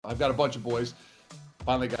I've got a bunch of boys.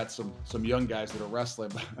 Finally got some young guys that are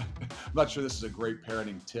wrestling. I'm not sure this is a great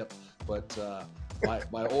parenting tip, but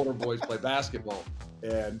my older boys play basketball,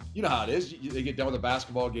 and you know how it is. They get done with a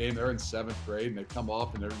basketball game. They're in seventh grade, and they come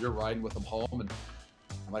off, and you're riding with them home. And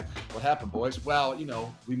I'm like, "What happened, boys?" Well,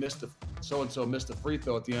 we missed so and so missed a free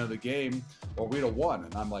throw at the end of the game, or we'd have won.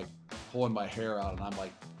 And I'm like pulling my hair out, and I'm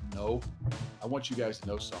like, "No, I want you guys to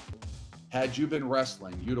know something. Had you been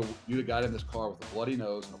wrestling, you'd have got in this car with a bloody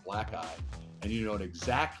nose and a black eye, and you know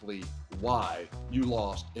exactly why you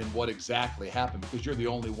lost and what exactly happened, because you're the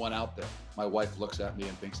only one out there." My wife looks at me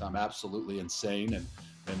and thinks I'm absolutely insane,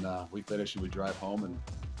 and we finish and we drive home, and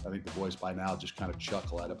I think the boys by now just kind of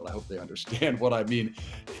chuckle at it, but I hope they understand what I mean.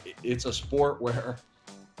 It's a sport where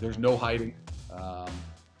there's no hiding. Um,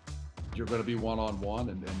 you're going to be one-on-one,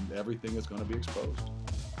 and everything is going to be exposed.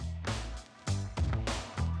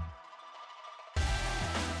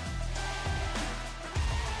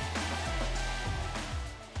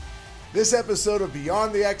 This episode of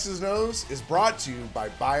Beyond the X's and O's is brought to you by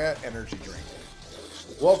Baya Energy Drink.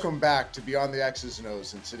 Welcome back to Beyond the X's and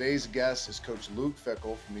O's, and today's guest is Coach Luke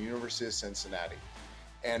Fickell from the University of Cincinnati.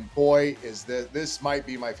 And boy, this might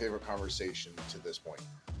be my favorite conversation to this point.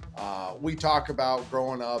 We talk about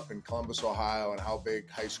growing up in Columbus, Ohio, and how big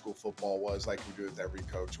high school football was, like we do with every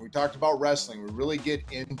coach. And we talked about wrestling. We really get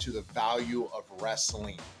into the value of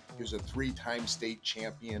wrestling. He was a 3-time state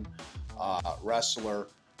champion wrestler.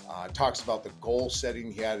 Talks about the goal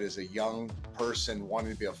setting he had as a young person,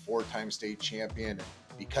 wanting to be a 4-time state champion. And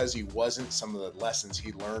because he wasn't, some of the lessons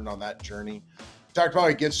he learned on that journey. Talked about how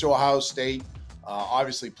he gets to Ohio State.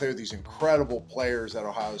 Obviously played with these incredible players at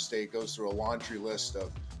Ohio State. Goes through a laundry list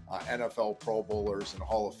of NFL Pro Bowlers and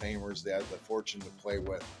Hall of Famers they had the fortune to play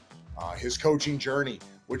with. His coaching journey,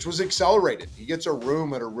 which was accelerated. He gets a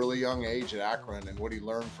room at a really young age at Akron, and what he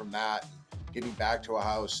learned from that, getting back to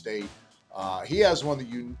Ohio State. He has one of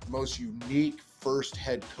the most unique first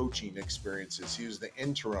head coaching experiences. He was the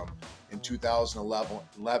interim in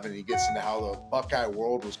 2011. He gets into how the Buckeye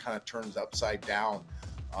world was kind of turned upside down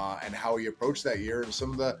and how he approached that year and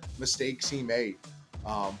some of the mistakes he made.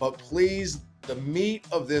 But please, the meat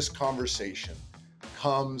of this conversation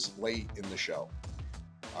comes late in the show.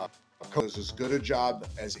 Coach does as good a job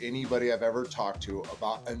as anybody I've ever talked to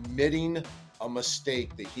about admitting a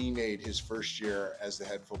mistake that he made his first year as the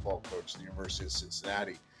head football coach at the University of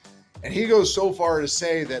Cincinnati. And he goes so far to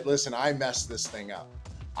say that, listen, I messed this thing up.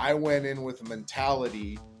 I went in with a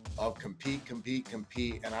mentality of compete,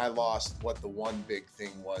 and I lost what the one big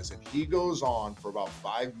thing was. And he goes on for about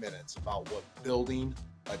 5 minutes about what building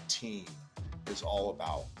a team is all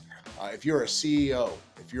about. If you're a CEO,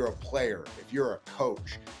 if you're a player, if you're a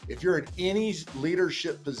coach, if you're in any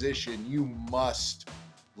leadership position, you must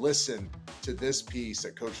listen to this piece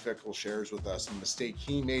that Coach Fickell shares with us, the mistake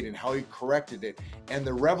he made and how he corrected it, and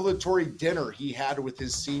the revelatory dinner he had with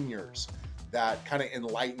his seniors that kind of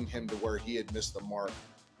enlightened him to where he had missed the mark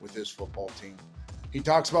with his football team. He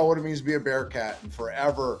talks about what it means to be a Bearcat, and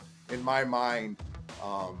forever in my mind,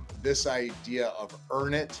 this idea of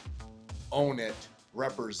earn it, own it,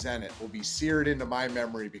 represent it will be seared into my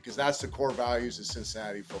memory, because that's the core values of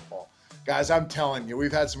Cincinnati football. Guys, I'm telling you,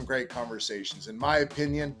 we've had some great conversations. In my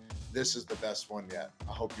opinion, this is the best one yet.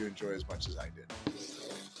 I hope you enjoy as much as I did.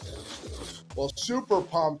 Well, super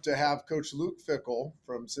pumped to have Coach Luke Fickell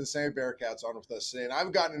from Cincinnati Bearcats on with us today. And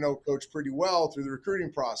I've gotten to know Coach pretty well through the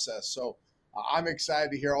recruiting process. So I'm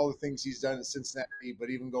excited to hear all the things he's done at Cincinnati,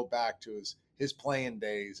 but even go back to his playing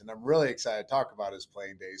days. And I'm really excited to talk about his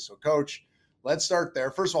playing days. So, Coach, let's start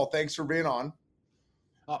there. First of all, thanks for being on.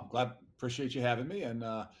 Oh, appreciate you having me. And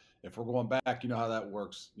if we're going back, you know how that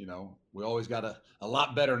works. We always got a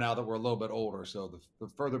lot better now that we're a little bit older. So the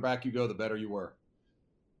further back you go, the better you were.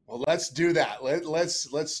 Well, let's do that.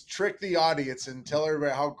 Let's trick the audience and tell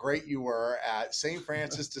everybody how great you were at St.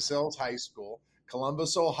 Francis de Sales High School,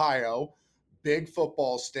 Columbus, Ohio, big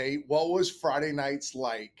football state. What was Friday nights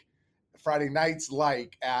like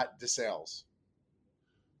at DeSales?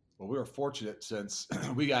 Well, we were fortunate since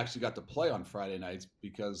we actually got to play on Friday nights,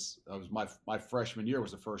 because it was my freshman year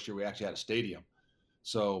was the first year we actually had a stadium.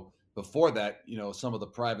 So before that, some of the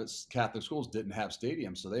private Catholic schools didn't have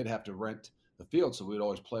stadiums, so they'd have to rent the field. So we'd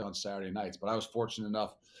always play on Saturday nights. But I was fortunate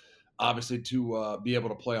enough, obviously, to be able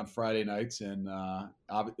to play on Friday nights, and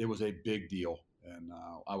it was a big deal. And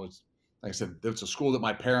I was, like I said, it's a school that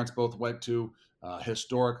my parents both went to.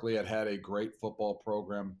 Historically, it had a great football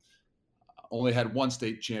program. Only had one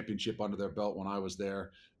state championship under their belt when I was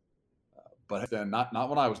there, but then not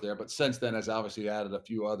when I was there. But since then, has obviously added a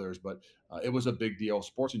few others. But it was a big deal.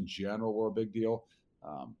 Sports in general were a big deal.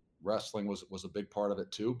 Wrestling was a big part of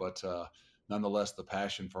it too. But nonetheless, the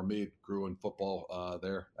passion for me grew in football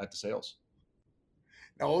there at DeSales.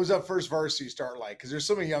 Now, what was that first varsity start like? Because there's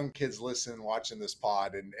so many young kids listening, watching this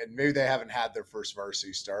pod, and maybe they haven't had their first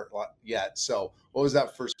varsity start yet. So what was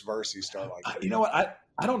that first varsity start like? You know what?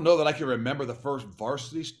 I don't know that I can remember the first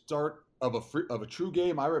varsity start of a true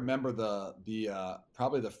game. I remember the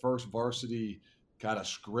probably the first varsity kind of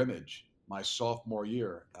scrimmage my sophomore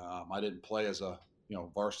year. I didn't play as a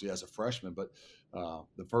varsity as a freshman, but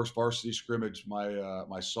the first varsity scrimmage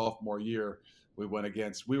my sophomore year, we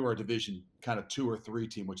were a division kind of 2 or 3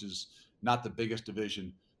 team, which is not the biggest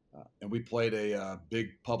division, and we played a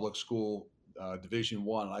big public school Division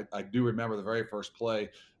One. I do remember the very first play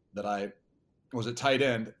that I was a tight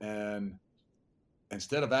end, and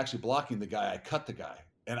instead of actually blocking the guy, I cut the guy.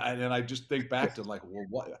 And I just think back to like, well,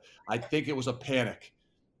 what? I think it was a panic.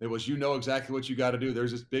 It was, exactly what you got to do.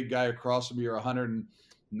 There's this big guy across from you, you're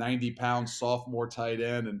 190-pound sophomore tight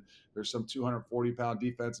end, and there's some 240-pound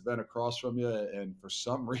defensive end across from you. And for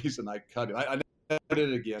some reason, I cut him. I never did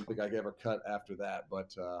it again. I don't think I ever cut after that.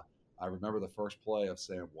 But I remember the first play of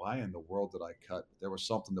saying, why in the world did I cut? There was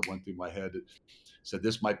something that went through my head that said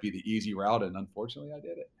this might be the easy route, and unfortunately, I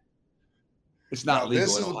did it. It's not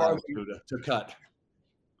legal in Ohio to cut.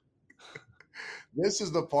 This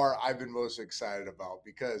is the part I've been most excited about,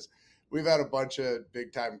 because we've had a bunch of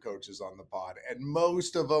big-time coaches on the pod, and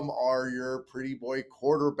most of them are your pretty boy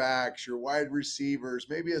quarterbacks, your wide receivers,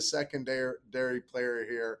 maybe a secondary player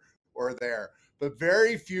here or there, but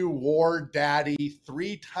very few war daddy,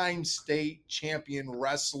 3-time state champion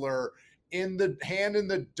wrestler in the hand in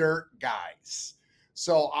the dirt guys.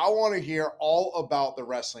 So I want to hear all about the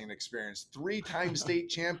wrestling experience. 3-time state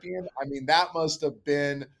champion. I mean, that must have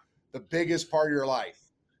been the biggest part of your life.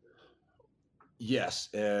 Yes,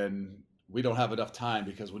 and we don't have enough time,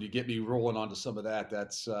 because when you get me rolling onto some of that,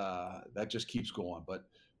 that just keeps going. But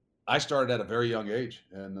I started at a very young age,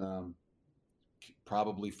 and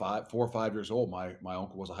probably 4 or 5 years old. My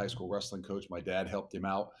uncle was a high school wrestling coach. My dad helped him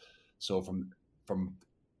out. So from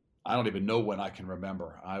I don't even know when I can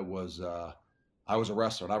remember, I was a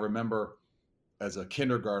wrestler. And I remember as a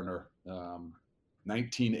kindergartner,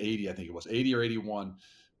 1980, I think it was 80 or 81.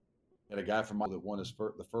 Had a guy from that won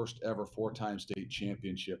the first ever 4-time state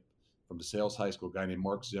championship from DeSales High School, a guy named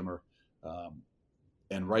Mark Zimmer.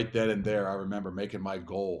 And right then and there, I remember making my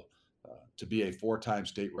goal to be a 4-time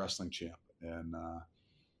state wrestling champ. And,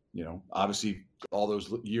 obviously all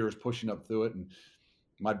those years pushing up through it. And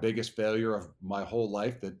my biggest failure of my whole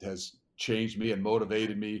life that has changed me and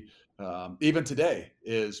motivated me, even today,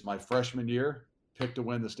 is my freshman year, picked to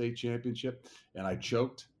win the state championship, and I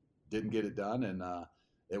choked, didn't get it done. And,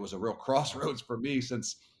 it was a real crossroads for me,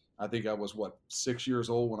 since I think I was 6 years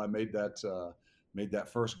old when I made that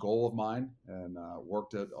first goal of mine, and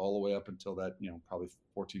worked it all the way up until that, probably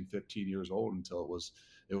 14, 15 years old, until it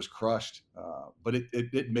was crushed. But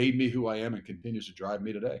it made me who I am, and continues to drive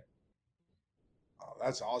me today. Oh,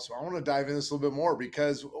 that's awesome. I want to dive in this a little bit more,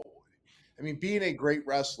 because being a great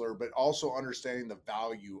wrestler, but also understanding the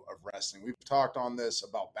value of wrestling. We've talked on this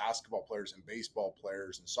about basketball players and baseball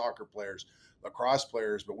players and soccer players, lacrosse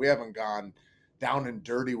players, but we haven't gone down and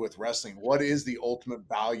dirty with wrestling. What is the ultimate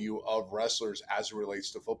value of wrestlers as it relates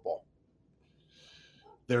to football?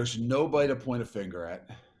 There's nobody to point a finger at.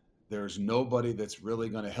 There's nobody that's really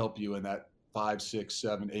going to help you in that 5, 6,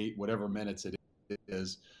 7, 8, whatever minutes it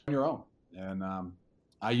is on your own. And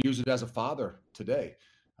I use it as a father today.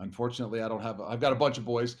 Unfortunately, I've got a bunch of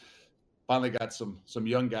boys. Finally got some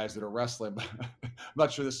young guys that are wrestling. I'm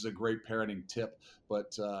not sure this is a great parenting tip,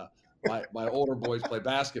 but my older boys play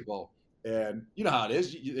basketball, and you know how it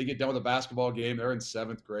is. They get done with a basketball game. They're in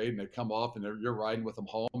 7th grade, and they come off, and you're riding with them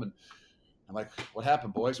home. And I'm like, "What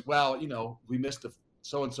happened, boys?" "Well, we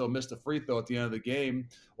so-and-so missed a free throw at the end of the game,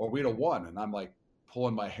 or we'd have won." And I'm like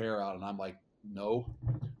pulling my hair out, and I'm like, "No,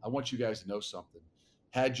 I want you guys to know something.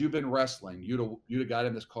 Had you been wrestling, you'd have got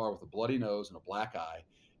in this car with a bloody nose and a black eye,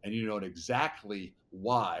 and you know exactly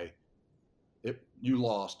why you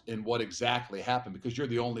lost and what exactly happened, because you're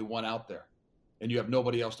the only one out there, and you have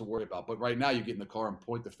nobody else to worry about. But right now, you get in the car and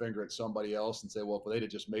point the finger at somebody else and say, well, if they'd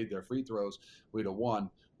have just made their free throws, we'd have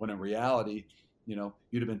won." When in reality, you'd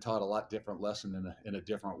have been taught a lot different lesson in a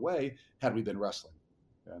different way had we been wrestling.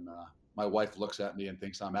 And my wife looks at me and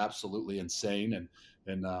thinks I'm absolutely insane.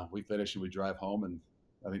 And we finish and we drive home, and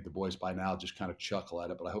I think the boys by now just kind of chuckle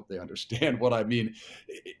at it, but I hope they understand what I mean.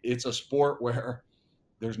 It's a sport where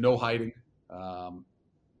there's no hiding.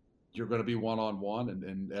 You're going to be one-on-one,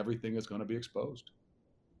 and everything is going to be exposed.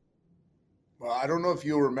 Well, I don't know if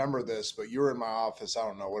you'll remember this, but you were in my office, I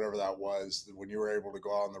don't know, whatever that was, when you were able to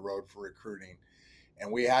go out on the road for recruiting.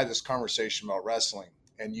 And we had this conversation about wrestling.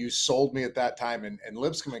 and you sold me at that time. And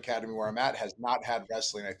Lipscomb Academy, where I'm at, has not had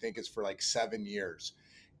wrestling. I think it's for like 7 years.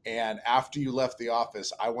 And after you left the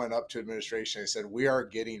office, I went up to administration. I said, we are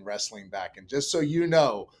getting wrestling back. And just so you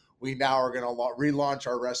know, we now are going to relaunch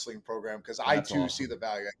our wrestling program because I too see the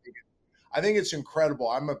value. I think it's incredible.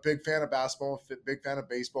 I'm a big fan of basketball, big fan of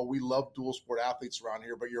baseball. We love dual sport athletes around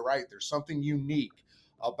here, but you're right. There's something unique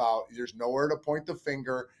about, there's nowhere to point the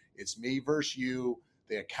finger. It's me versus you.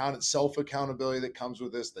 The self-accountability that comes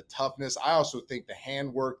with this, the toughness. I also think the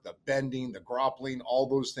handwork, the bending, the grappling, all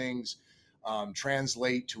those things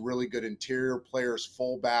translate to really good interior players,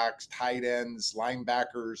 fullbacks, tight ends,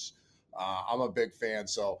 linebackers. I'm a big fan.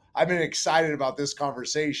 So I've been excited about this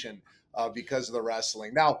conversation because of the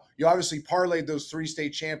wrestling. Now, you obviously parlayed those 3 state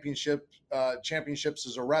championships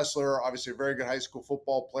as a wrestler, obviously a very good high school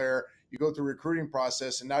football player. You go through recruiting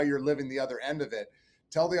process, and now you're living the other end of it.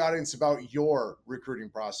 Tell the audience about your recruiting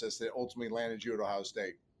process that ultimately landed you at Ohio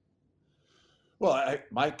State. Well,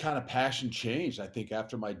 my kind of passion changed, I think,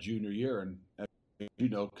 after my junior year. And,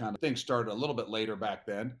 kind of things started a little bit later back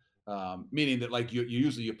then, meaning that like you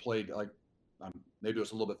usually you played like maybe it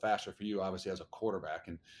was a little bit faster for you, obviously, as a quarterback.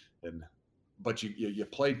 But you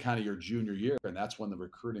played kind of your junior year, and that's when the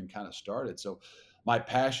recruiting kind of started. So my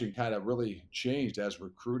passion kind of really changed as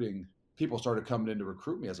people started coming in to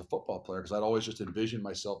recruit me as a football player, because I'd always just envisioned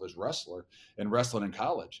myself as wrestling in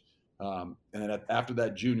college. And then after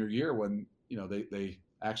that junior year, when they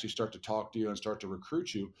actually start to talk to you and start to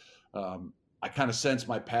recruit you, I kind of sensed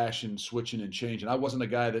my passion switching and changing. I wasn't a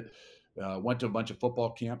guy that went to a bunch of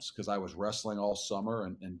football camps because I was wrestling all summer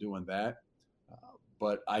and doing that.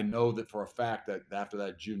 But I know that for a fact that after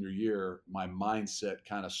that junior year, my mindset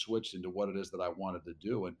kind of switched into what it is that I wanted to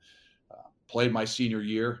do, and played my senior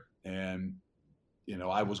year. And,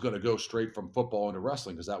 I was going to go straight from football into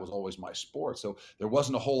wrestling because that was always my sport. So there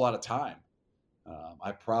wasn't a whole lot of time.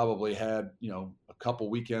 I probably had, a couple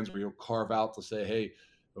weekends where you'll carve out to say, hey,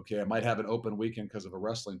 okay, I might have an open weekend because of a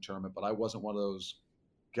wrestling tournament, but I wasn't one of those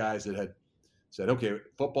guys that had said, okay,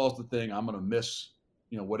 football's the thing. I'm going to miss,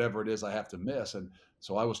 whatever it is I have to miss. And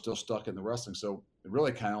so I was still stuck in the wrestling. So it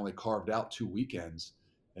really kind of only carved out 2 weekends.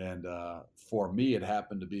 And for me, it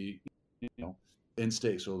happened to be,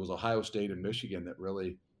 in-state. So it was Ohio State and Michigan that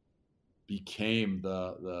really became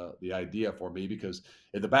the idea for me, because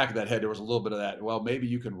in the back of that head, there was a little bit of that, well, maybe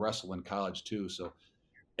you can wrestle in college too. So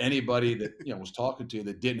anybody that, was talking to you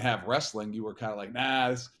that didn't have wrestling, you were kind of like, nah,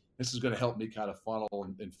 this is going to help me kind of funnel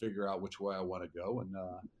and figure out which way I want to go. And,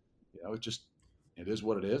 it is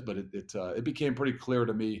what it is, but it became pretty clear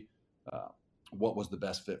to me what was the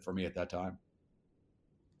best fit for me at that time.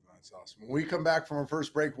 That's awesome. When we come back from our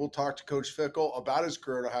first break, we'll talk to Coach Fickell about his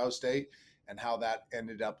career at Ohio State and how that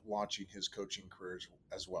ended up launching his coaching career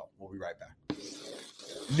as well. We'll be right back.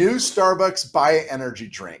 New Starbucks Baya Energy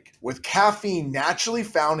Drink. With caffeine naturally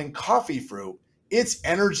found in coffee fruit, it's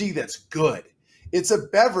energy that's good. It's a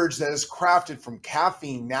beverage that is crafted from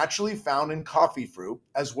caffeine naturally found in coffee fruit,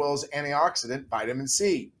 as well as antioxidant vitamin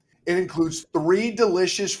C. It includes 3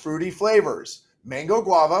 delicious fruity flavors: mango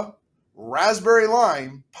guava, raspberry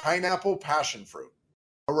lime, pineapple passion fruit.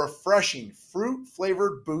 A refreshing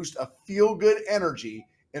fruit-flavored boost of feel-good energy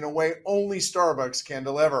in a way only Starbucks can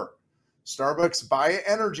deliver. Starbucks Baya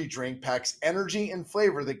Energy Drink packs energy and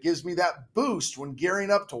flavor that gives me that boost when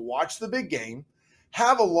gearing up to watch the big game,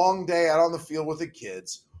 have a long day out on the field with the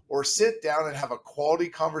kids, or sit down and have a quality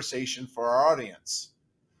conversation for our audience.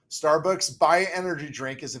 Starbucks Baya Energy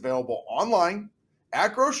Drink is available online,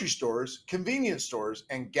 at grocery stores, convenience stores,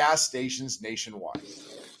 and gas stations nationwide.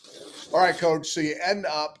 All right, Coach. So you end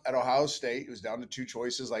up at Ohio State. It was down to 2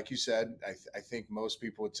 choices. Like you said, I think most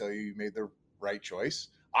people would tell you made the right choice.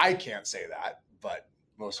 I can't say that, but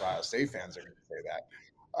most Ohio State fans are going to say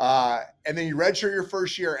that. And then you redshirt your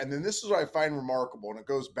first year. And then this is what I find remarkable, and it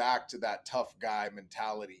goes back to that tough guy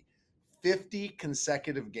mentality. 50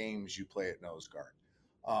 consecutive games you play at nose guard.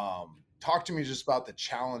 Talk to me just about the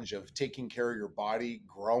challenge of taking care of your body,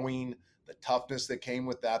 growing, the toughness that came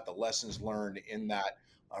with that, the lessons learned in that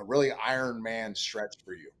really Iron Man stretch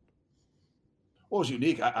for you. What was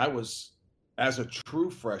unique, I was, as a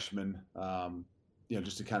true freshman,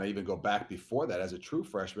 just to kind of even go back before that, as a true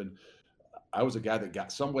freshman, I was a guy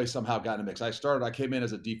that somehow got in the mix. I came in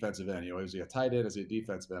as a defensive end. I was a tight end as a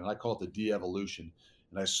defensive end, and I call it the de-evolution.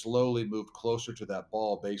 And I slowly moved closer to that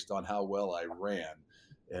ball based on how well I ran.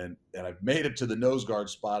 And I made it to the nose guard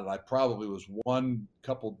spot, and I probably was one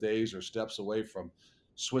couple days or steps away from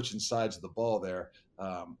switching sides of the ball there.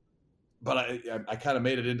 But I kind of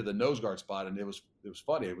made it into the nose guard spot, and it was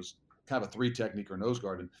funny. It was kind of a 3 technique or nose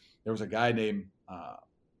guard, and there was a guy named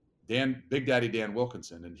Big Daddy Dan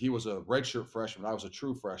Wilkinson, and he was a redshirt freshman. I was a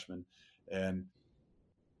true freshman, and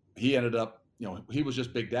he ended up, he was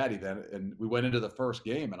just Big Daddy then. And we went into the first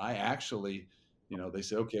game, and I actually, they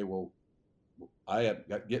said, okay, well, I had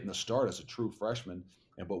got getting the start as a true freshman,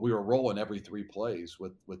 but we were rolling every 3 plays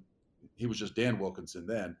with he was just Dan Wilkinson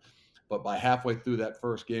then. But by halfway through that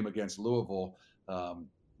first game against Louisville,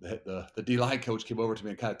 the D line coach came over to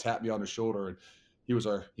me and kind of tapped me on the shoulder, and he was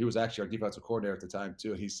actually our defensive coordinator at the time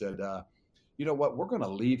too. And he said, "You know what? We're going to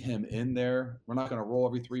leave him in there. We're not going to roll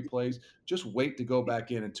every 3 plays. Just wait to go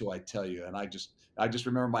back in until I tell you." And I just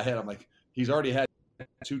remember in my head, I'm like, he's already had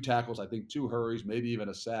 2 tackles, I think 2 hurries, maybe even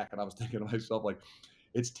a sack, and I was thinking to myself, like,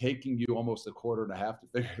 it's taking you almost a quarter and a half to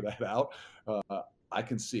figure that out. I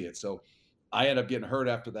can see it. So I ended up getting hurt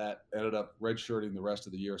after that, ended up redshirting the rest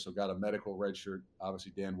of the year. So got a medical redshirt.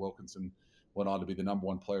 Obviously, Dan Wilkinson went on to be the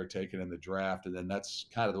 #1 player taken in the draft. And then that's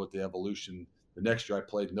kind of what the evolution. The next year I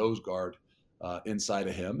played nose guard inside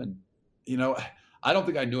of him. And, I don't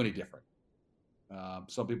think I knew any different.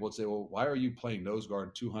 Some people would say, well, why are you playing nose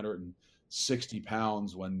guard 260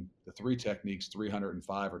 pounds when the 3 technique's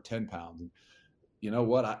 305 or 10 pounds? And you know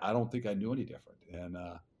what? I don't think I knew any different. And,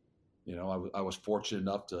 I was fortunate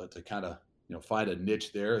enough to kind of, find a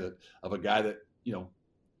niche there of a guy that,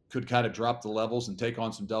 could kind of drop the levels and take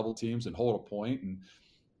on some double teams and hold a point and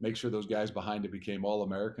make sure those guys behind it became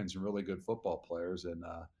All-Americans and really good football players. And,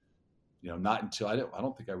 not until I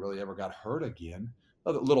don't think I really ever got hurt again,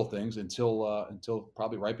 other little things until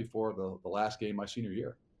probably right before the last game my senior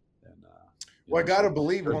year. And, well, I got to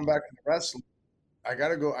believe going back to the wrestling. I got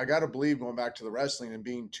to believe going back to the wrestling and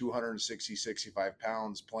being 260, 65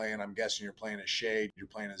 pounds playing, I'm guessing you're playing a shade, you're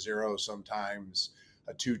playing a 0 sometimes,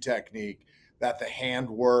 a 2 technique, that the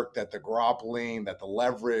handwork, that the grappling, that the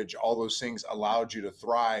leverage, all those things allowed you to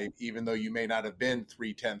thrive, even though you may not have been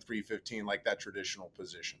 310, 315 like that traditional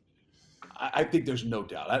position. I think there's no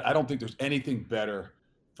doubt. I don't think there's anything better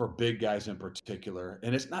for big guys in particular.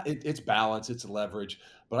 And it's balance, it's leverage.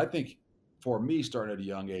 But I think for me, starting at a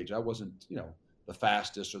young age, I wasn't, the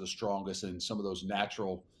fastest or the strongest in some of those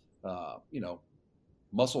natural,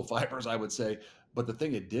 muscle fibers, I would say. But the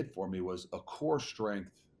thing it did for me was a core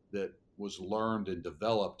strength that was learned and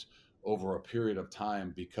developed over a period of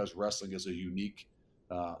time, because wrestling is a unique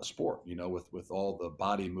sport, with all the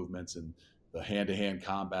body movements and the hand-to-hand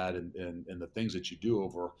combat and the things that you do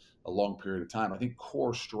over a long period of time. I think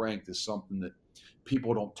core strength is something that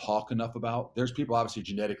people don't talk enough about. There's people obviously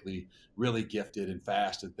genetically really gifted and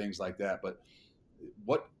fast and things like that, but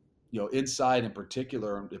what, inside in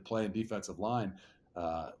particular, playing defensive line,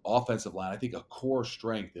 offensive line, I think a core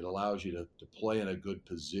strength that allows you to play in a good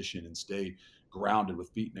position and stay grounded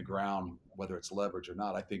with feet in the ground, whether it's leverage or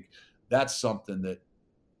not. I think that's something that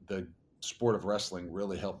the sport of wrestling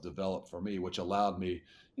really helped develop for me, which allowed me,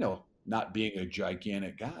 not being a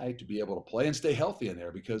gigantic guy, to be able to play and stay healthy in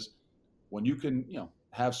there. Because when you can,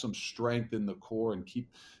 have some strength in the core and keep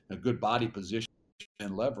a good body position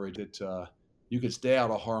and leverage, you can stay out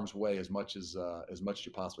of harm's way as much as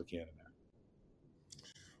you possibly can in there.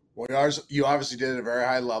 Well, you obviously did it at a very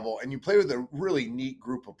high level, and you played with a really neat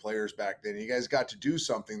group of players back then. You guys got to do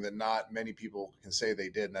something that not many people can say they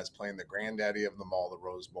did, and that's playing the granddaddy of them all, the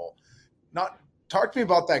Rose Bowl. Talk to me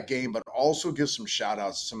about that game, but also give some shout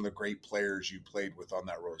outs to some of the great players you played with on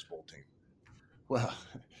that Rose Bowl team. Well,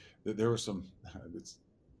 there were some,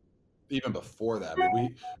 even before that. I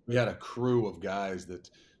mean, we had a crew of guys that,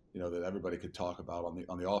 that everybody could talk about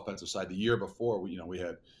on the offensive side. The year before, we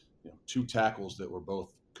had 2 tackles that were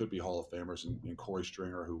both could be Hall of Famers, and Corey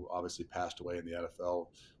Stringer, who obviously passed away in the NFL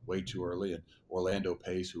way too early, and Orlando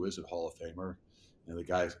Pace, who is a Hall of Famer. The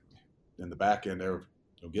guys in the back end there,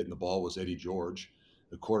 getting the ball was Eddie George.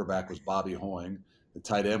 The quarterback was Bobby Hoying. The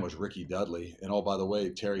tight end was Ricky Dudley. And oh, by the way,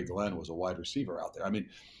 Terry Glenn was a wide receiver out there. I mean,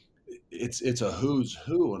 it's a who's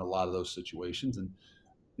who in a lot of those situations. And,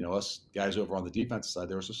 us guys over on the defensive side,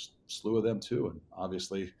 there was a slew of them too. And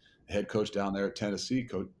obviously the head coach down there at Tennessee,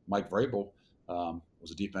 Coach Mike Vrabel, was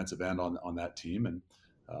a defensive end on that team. And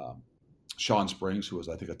Sean Springs, who was,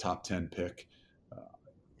 I think, a top 10 pick,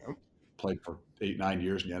 played for 8-9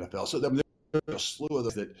 years in the NFL. So there's a slew of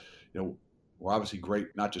those that, were obviously great,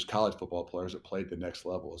 not just college football players that played the next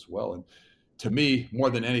level as well. And to me, more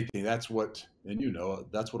than anything, that's what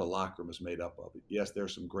a locker room is made up of. Yes,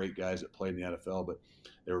 there's some great guys that played in the NFL, but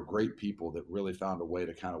there were great people that really found a way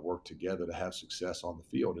to kind of work together to have success on the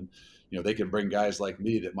field. And, they can bring guys like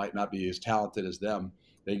me that might not be as talented as them.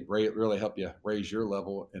 They really help you raise your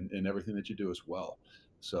level in everything that you do as well.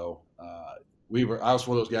 So I was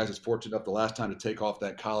one of those guys that's fortunate enough the last time to take off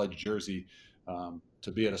that college jersey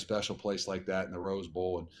to be in a special place like that in the Rose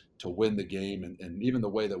Bowl and to win the game and even the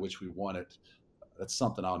way that which we won it, that's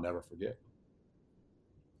something I'll never forget.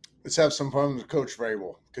 Let's have some fun with Coach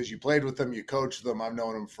Vrabel, because you played with him, you coached them. I've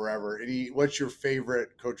known him forever. What's your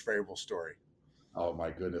favorite Coach Vrabel story? Oh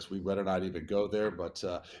my goodness, we better not even go there. But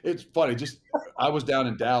it's funny. I was down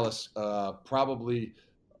in Dallas probably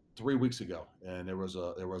 3 weeks ago, and there was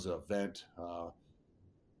an event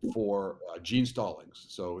for Gene Stallings.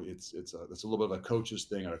 So it's a little bit of a coach's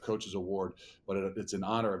thing and a coach's award, but it's in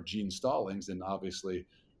honor of Gene Stallings, and obviously.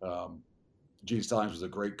 Gene Stallings was a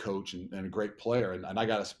great coach and a great player. And I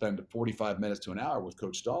got to spend 45 minutes to an hour with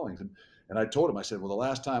Coach Stallings. And I told him, I said, well, the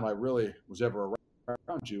last time I really was ever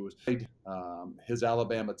around you was his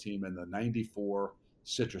Alabama team in the 94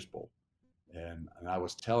 Citrus Bowl. And I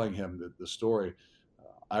was telling him the story.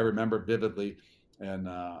 I remember vividly, and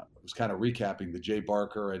was kind of recapping the Jay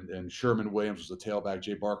Barker and Sherman Williams was the tailback.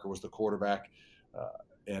 Jay Barker was the quarterback.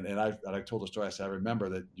 And I told the story. I said, I remember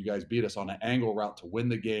that you guys beat us on an angle route to win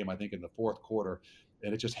the game, I think in the fourth quarter.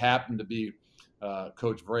 And it just happened to be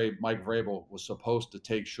Coach Mike Vrabel was supposed to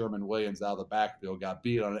take Sherman Williams out of the backfield, got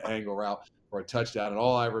beat on an angle route for a touchdown. And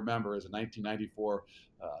all I remember is a 1994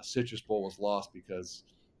 Citrus Bowl was lost because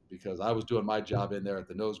I was doing my job in there at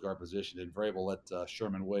the nose guard position, and Vrabel let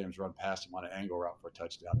Sherman Williams run past him on an angle route for a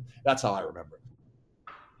touchdown. That's how I remember it.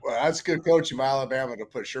 Well, that's good coaching by Alabama to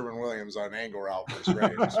put Sherman Williams on angle route versus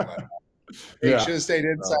Braves. He should have stayed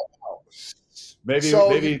inside out. Maybe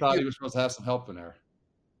he thought he was supposed to have some help in there.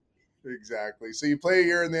 Exactly. So you play a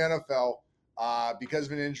year in the NFL. Because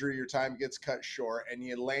of an injury, your time gets cut short, and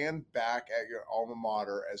you land back at your alma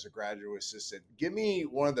mater as a graduate assistant. Give me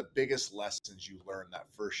one of the biggest lessons you learned that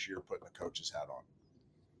first year putting the coach's hat on.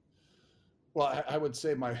 Well, I would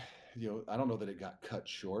say I don't know that it got cut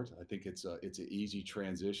short. I think it's an easy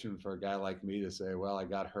transition for a guy like me to say, well, I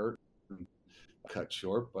got hurt and cut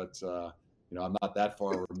short, but I'm not that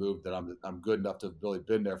far removed that I'm good enough to have really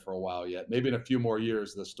been there for a while yet. Maybe in a few more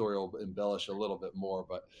years, the story will embellish a little bit more,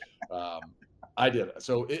 but I did.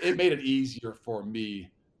 So it made it easier for me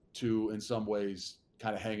to, in some ways,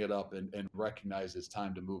 kind of hang it up and recognize it's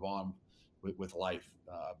time to move on with life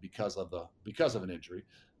because of an injury.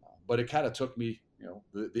 But it kind of took me,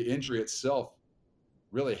 the injury itself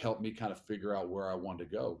really helped me kind of figure out where I wanted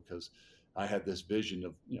to go, because I had this vision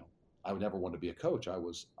of, I would never want to be a coach. I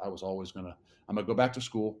was always I'm going to go back to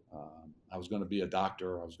school. I was going to be a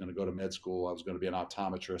doctor. I was going to go to med school. I was going to be an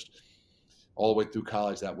optometrist. All the way through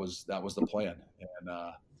college, that was the plan.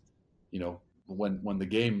 And, when the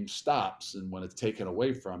game stops and when it's taken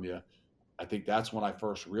away from you, I think that's when I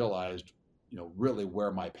first realized, really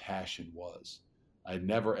where my passion was. I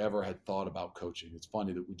never, ever had thought about coaching. It's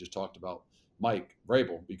funny that we just talked about Mike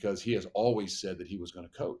Vrabel, because he has always said that he was going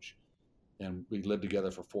to coach. And we lived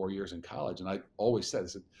together for 4 years in college. And I always said,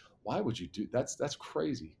 why would you do that's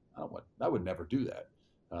crazy. I would never do that.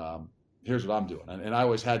 Here's what I'm doing. And I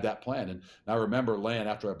always had that plan. And I remember laying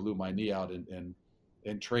after I blew my knee out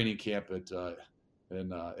in training camp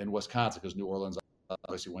in Wisconsin, because New Orleans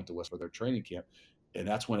obviously went to West for their training camp. And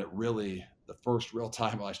that's when the first real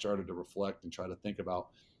time I started to reflect and try to think about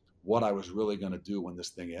what I was really going to do when this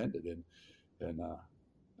thing ended. And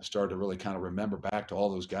I started to really kind of remember back to all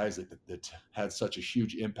those guys that had such a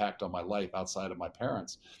huge impact on my life outside of my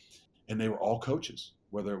parents. And they were all coaches,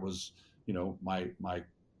 whether it was,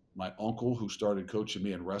 my uncle who started coaching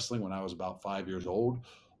me in wrestling when I was about 5 years old,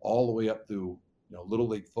 all the way up through, Little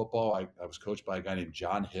League football. I was coached by a guy named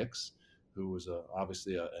John Hicks, who was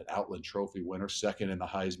obviously an Outland Trophy winner, second in the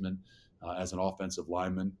Heisman as an offensive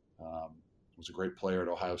lineman. Was a great player at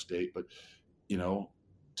Ohio State. But,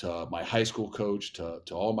 to my high school coach, to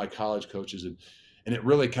all my college coaches. And it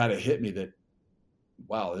really kind of hit me that,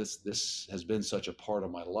 wow, this has been such a part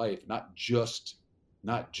of my life, not just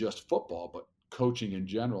football, but coaching in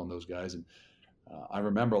general, and those guys. And I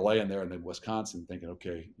remember laying there in Wisconsin thinking,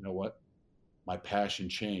 okay, you know what? My passion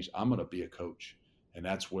changed. I'm going to be a coach. And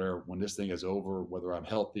that's where, when this thing is over, whether I'm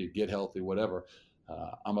healthy, get healthy, whatever,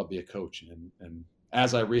 I'm going to be a coach. And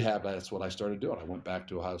as I rehabbed, that's what I started doing. I went back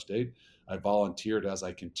to Ohio State. I volunteered as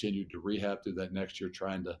I continued to rehab through that next year,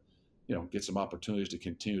 trying to, get some opportunities to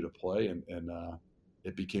continue to play. And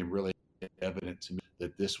it became really evident to me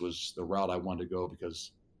that this was the route I wanted to go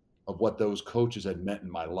because of what those coaches had meant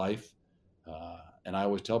in my life. And I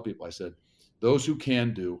always tell people, I said, those who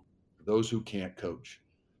can do, those who can't coach.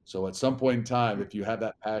 So at some point in time, if you have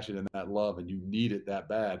that passion and that love and you need it that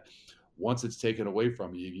bad, once it's taken away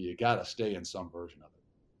from you, you got to stay in some version of it.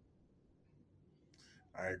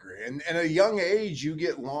 I agree. And at a young age, you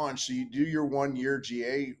get launched. So you do your 1 year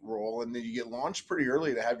GA role, and then you get launched pretty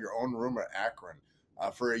early to have your own room at Akron.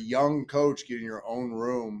 For a young coach, getting your own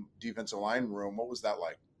room, defensive line room, what was that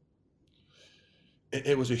like?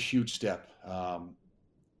 It was a huge step.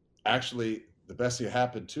 Actually, the best thing that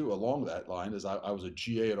happened too along that line is I was a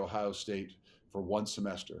GA at Ohio State for one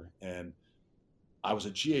semester, and I was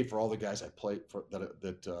a GA for all the guys I played for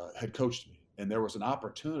that had coached me, and there was an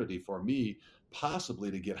opportunity for me possibly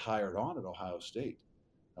to get hired on at Ohio State.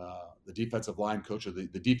 The defensive line coach or the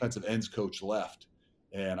defensive ends coach left,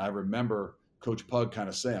 and I remember Coach Pug kind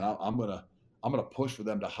of saying, I'm gonna push for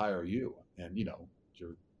them to hire you." And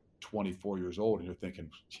you're 24 years old, and you're thinking,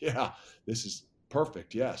 "Yeah, this is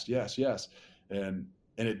perfect. Yes, yes, yes." And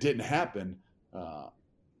it didn't happen. Uh,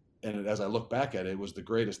 and as I look back at it, it was the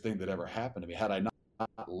greatest thing that ever happened to me. Had I not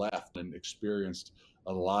left and experienced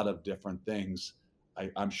a lot of different things,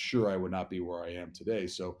 I'm sure I would not be where I am today.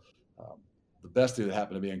 So um, the best thing that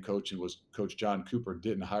happened to me in coaching was Coach John Cooper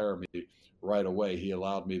didn't hire me right away. He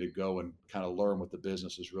allowed me to go and kind of learn what the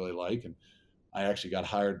business is really like. And I actually got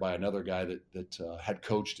hired by another guy that had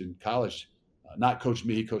coached in college. Not coached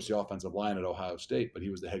me, he coached the offensive line at Ohio State, but he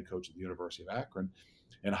was the head coach at the University of Akron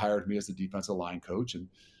and hired me as the defensive line coach. And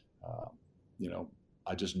um, you know,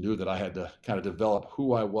 I just knew that I had to kind of develop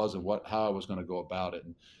who I was and how I was going to go about it.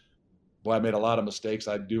 And boy, I made a lot of mistakes.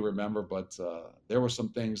 I do remember, but there were some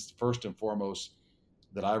things first and foremost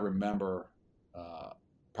that I remember.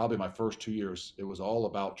 Probably my first 2 years, it was all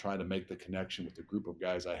about trying to make the connection with the group of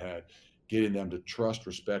guys I had, getting them to trust,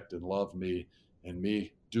 respect, and love me, and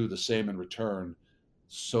me do the same in return,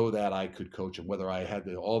 so that I could coach them. Whether I had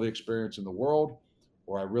all the experience in the world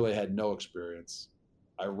or I really had no experience,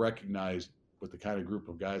 I recognized with the kind of group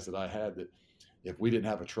of guys that I had that if we didn't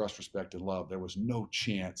have a trust, respect, and love, there was no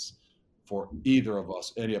chance for either of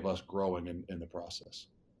us, any of us, growing in the process.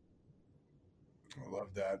 I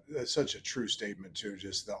love that. That's such a true statement too.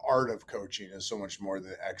 Just the art of coaching is so much more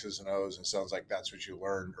than X's and O's, and sounds like that's what you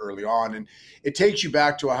learned early on. And it takes you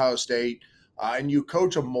back to Ohio State, and you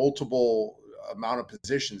coach a multiple amount of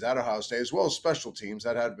positions at Ohio State, as well as special teams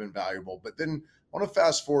that had been valuable. But then I want to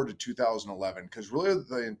fast forward to 2011, because really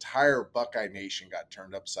the entire Buckeye Nation got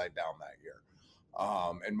turned upside down that year.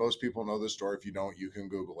 And most people know the story. If you don't, you can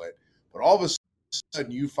Google it. But all of a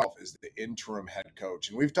sudden, you felt as the interim head coach.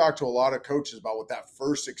 And we've talked to a lot of coaches about what that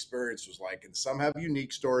first experience was like. And some have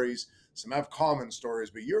unique stories, some have common stories,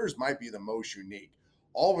 but yours might be the most unique.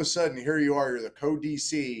 All of a sudden, here you are, you're the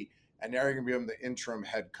co-DC, and now you're going to become the interim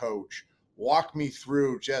head coach. Walk me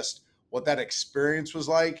through just what that experience was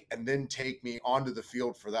like, and then take me onto the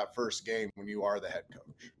field for that first game when you are the head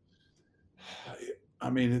coach. I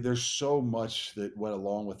mean, there's so much that went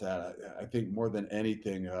along with that. I think more than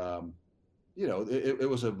anything, it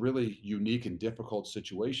was a really unique and difficult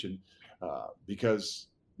situation because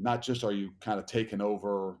not just are you kind of taking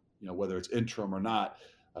over, whether it's interim or not,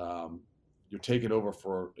 you're taking over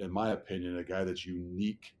for, in my opinion, a guy that's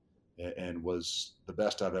unique and was the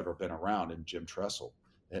best I've ever been around in Jim Tressel,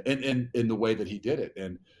 and in the way that he did it.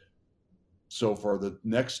 And so for the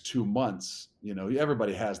next 2 months,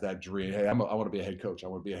 everybody has that dream. Hey, I want to be a head coach. I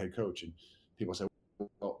want to be a head coach. And people say,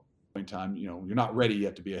 well, time, you're not ready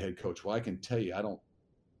yet to be a head coach. Well, I can tell you, I don't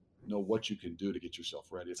know what you can do to get yourself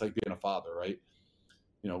ready. It's like being a father, right?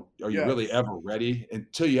 Are you really ever ready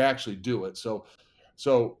until you actually do it? So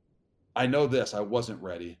I know this, I wasn't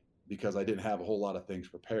ready because I didn't have a whole lot of things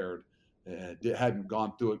prepared and hadn't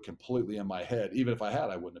gone through it completely in my head. Even if I had,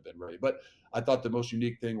 I wouldn't have been ready. But I thought the most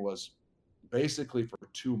unique thing was basically for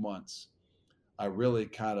 2 months, I really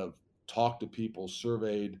kind of talked to people,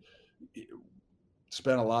 surveyed,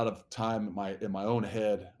 spent a lot of time in my own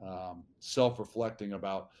head, self-reflecting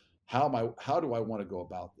about how do I want to go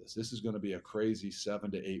about this? This is going to be a crazy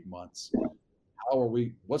 7 to 8 months.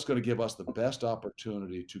 What's going to give us the best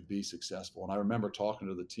opportunity to be successful? And I remember talking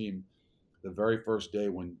to the team the very first day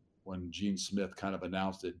when Gene Smith kind of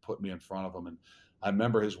announced it and put me in front of him. And I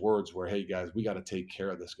remember his words were, "Hey guys, we got to take care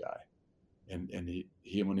of this guy." And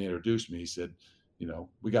he when he introduced me, he said,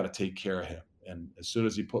 "We got to take care of him." And as soon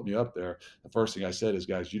as he put me up there, the first thing I said is,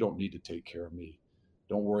 "Guys, you don't need to take care of me.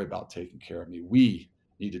 Don't worry about taking care of me. We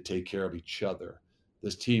need to take care of each other.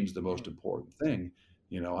 This team's the most important thing.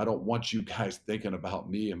 I don't want you guys thinking about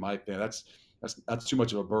me and my family. That's too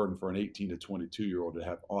much of a burden for an 18 to 22-year-old to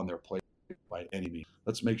have on their plate by any means.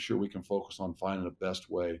 Let's make sure we can focus on finding the best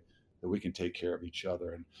way that we can take care of each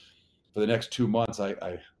other." And for the next 2 months,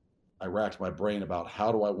 I racked my brain about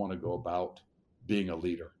how do I want to go about being a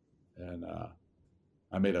leader. And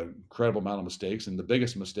I made an incredible amount of mistakes. And the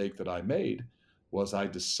biggest mistake that I made was I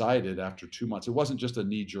decided after 2 months, it wasn't just a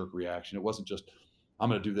knee-jerk reaction. It wasn't just, I'm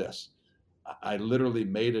going to do this. I literally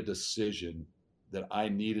made a decision that I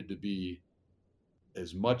needed to be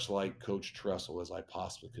as much like Coach Tressel as I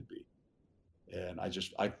possibly could be. And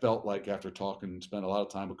I felt like after talking, spent a lot of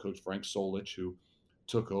time with Coach Frank Solich, who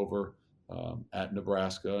took over at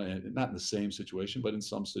Nebraska, and not in the same situation, but in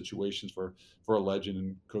some situations for a legend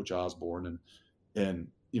and Coach Osborne, and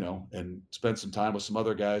and spent some time with some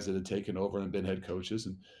other guys that had taken over and been head coaches,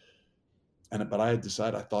 but I had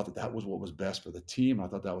decided I thought that was what was best for the team. I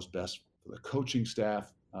thought that was best for the coaching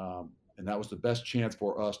staff, and that was the best chance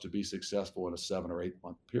for us to be successful in a 7 or 8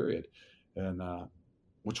 month period, and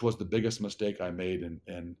which was the biggest mistake I made,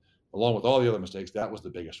 and along with all the other mistakes, that was the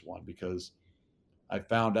biggest one because I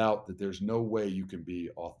found out that there's no way you can be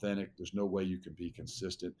authentic. There's no way you can be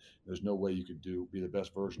consistent. There's no way you can be the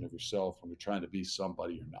best version of yourself when you're trying to be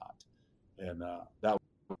somebody you're not. And that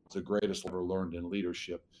was the greatest ever learned in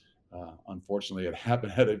leadership. Unfortunately, it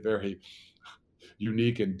happened at a very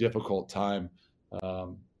unique and difficult time,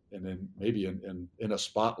 and then maybe in a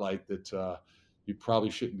spotlight that you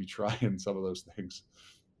probably shouldn't be trying some of those things.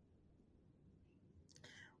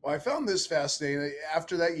 Well, I found this fascinating.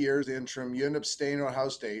 After that year's interim, you end up staying at Ohio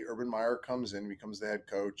State. Urban Meyer comes in, becomes the head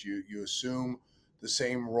coach. You assume the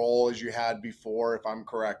same role as you had before, if I'm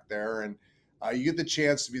correct there, and you get the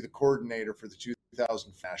chance to be the coordinator for the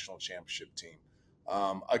 2000 national championship team.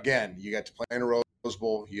 Again, you got to play in a Rose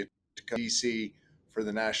Bowl. You get to come to DC for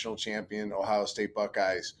the national champion Ohio State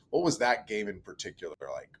Buckeyes. What was that game in particular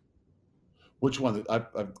like? Which one?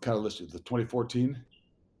 I've kind of listed the 2014.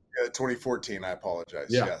 Yeah, 2014. I apologize.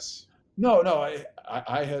 Yeah. Yes. No.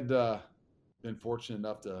 I had been fortunate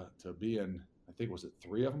enough to be in, I think, was it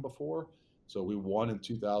 3 of them before? So we won in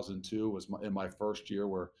 2002. Was in my first year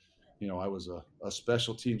where, I was a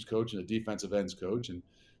special teams coach and a defensive ends coach, and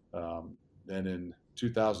then in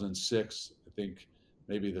 2006, I think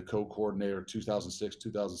maybe the co-coordinator 2006,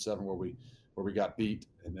 2007, where we got beat,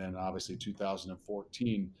 and then obviously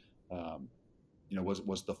 2014.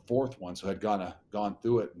 Was the fourth one, so had gone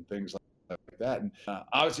through it and things like that. And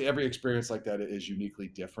obviously, every experience like that is uniquely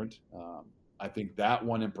different. I think that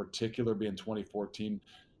one in particular, being 2014,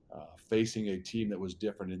 facing a team that was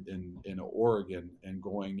different in Oregon and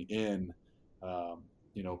going in,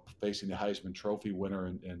 facing the Heisman Trophy winner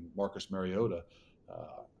and Marcus Mariota.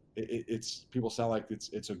 It's people sound like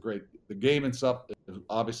it's a great the game and stuff.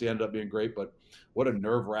 Obviously, ended up being great, but what a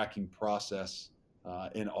nerve-wracking process.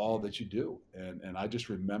 In all that you do. And I just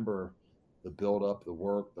remember the build up, the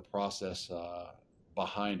work, the process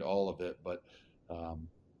behind all of it. But,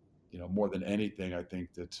 more than anything, I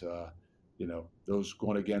think that, those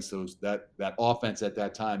going against that offense at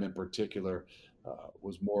that time in particular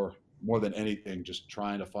was more than anything, just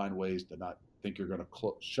trying to find ways to not think you're going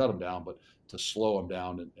to shut them down, but to slow them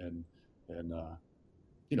down and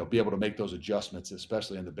be able to make those adjustments,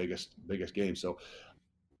 especially in the biggest game. So,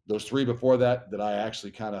 those 3 before that I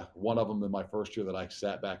actually one of them in my first year that I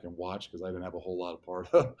sat back and watched because I didn't have a whole lot of part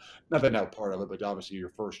of, not that I didn't have part of it, but obviously your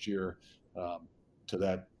first year to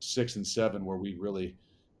that 6 and 7 where we really,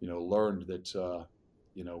 learned that,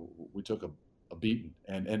 we took a beating.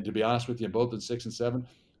 And to be honest with you, both in 6 and 7,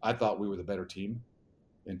 I thought we were the better team.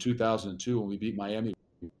 In 2002, when we beat Miami,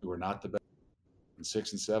 we were not the best. In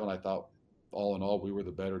 6 and 7, I thought all in all, we were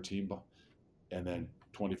the better team. And then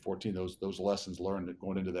 2014, those lessons learned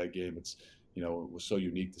going into that game, it was so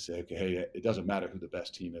unique to say, okay, hey, it doesn't matter who the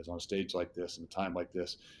best team is on a stage like this and a time like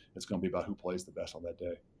this. It's going to be about who plays the best on that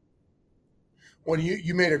day. Well,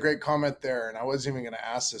 you made a great comment there, and I wasn't even going to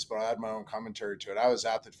ask this, but I had my own commentary to it. I was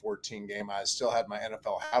at the 14 game. I still had my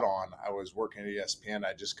NFL hat on. I was working at ESPN.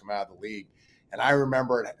 I just come out of the league. And I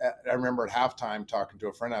remember at halftime talking to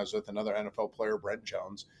a friend. I was with another NFL player, Brent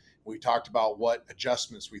Jones. We talked about what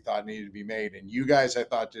adjustments we thought needed to be made. And you guys, I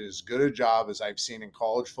thought, did as good a job as I've seen in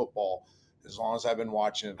college football, as long as I've been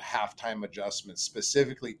watching it, halftime adjustments,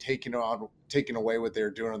 specifically taking away what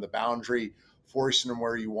they're doing on the boundary, forcing them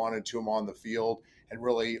where you wanted to them on the field, and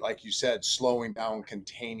really, like you said, slowing down,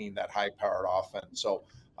 containing that high-powered offense. So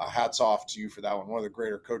hats off to you for that one. One of the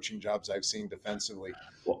greater coaching jobs I've seen defensively.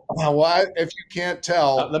 Well, if you can't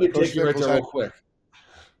tell, let me take you right there real quick.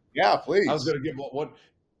 Yeah, please. I was going to give one.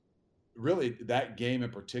 Really, that game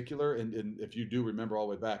in particular, and if you do remember all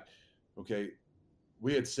the way back, okay,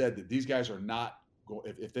 we had said that these guys are not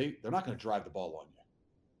going if they're not going to drive the ball on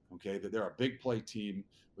you. Okay, that they're a big play team.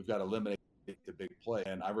 We've got to eliminate the big play.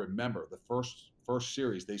 And I remember the first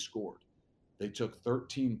series they scored. They took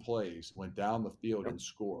 13 plays, went down the field and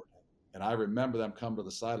scored. And I remember them come to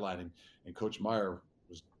the sideline and Coach Meyer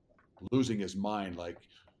was losing his mind, like,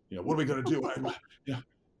 what are we going to do?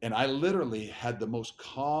 And I literally had the most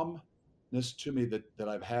calm to me that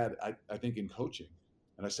I've had, I think, in coaching.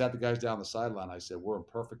 And I sat the guys down the sideline. I said, we're in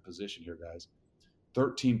perfect position here, guys.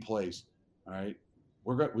 13 plays. All right.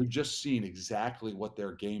 we've just seen exactly what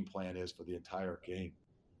their game plan is for the entire game.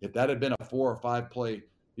 If that had been a 4 or 5 play,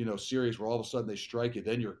 series where all of a sudden they strike you,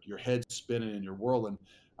 then your head's spinning and you're whirling.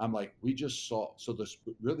 I'm like, we just saw. So this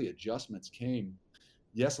really adjustments came.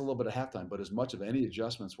 Yes, a little bit of halftime, but as much of any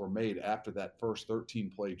adjustments were made after that first 13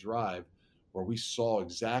 play drive, where we saw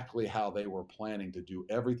exactly how they were planning to do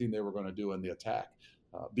everything they were going to do in the attack,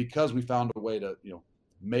 because we found a way to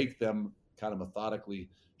make them kind of methodically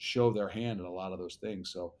show their hand in a lot of those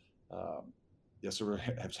things. So, yes, there were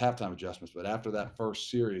halftime adjustments, but after that first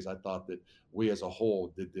series, I thought that we as a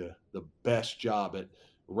whole did the best job at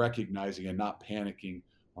recognizing and not panicking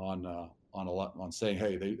on saying,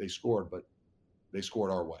 hey, they scored, but they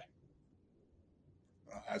scored our way.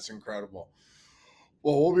 That's incredible.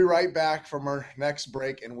 Well, we'll be right back from our next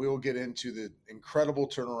break, and we will get into the incredible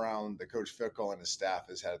turnaround that Coach Fickell and his staff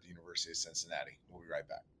has had at the University of Cincinnati. We'll be right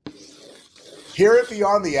back. Here at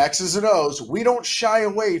Beyond the X's and O's, we don't shy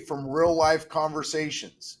away from real-life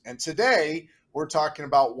conversations. And today, we're talking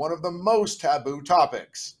about one of the most taboo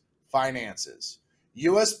topics, finances.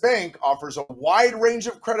 U.S. Bank offers a wide range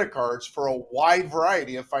of credit cards for a wide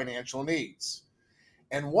variety of financial needs.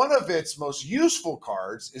 And one of its most useful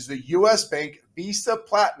cards is the U.S. Bank Visa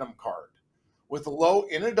Platinum Card. With a low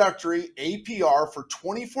introductory APR for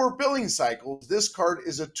 24 billing cycles, this card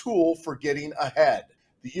is a tool for getting ahead.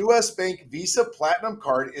 The U.S. Bank Visa Platinum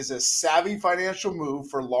Card is a savvy financial move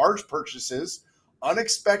for large purchases,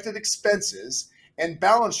 unexpected expenses, and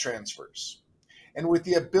balance transfers. And with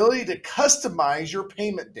the ability to customize your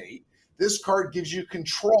payment date, this card gives you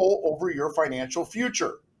control over your financial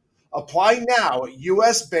future. Apply now at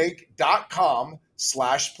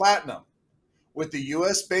usbank.com/platinum. With the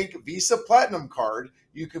U.S. Bank Visa Platinum Card,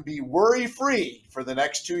 you can be worry-free for the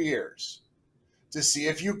next 2 years. To see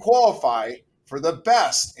if you qualify for the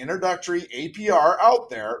best introductory APR out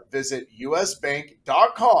there, visit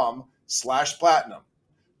usbank.com/platinum.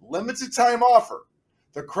 Limited time offer.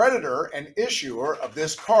 The creditor and issuer of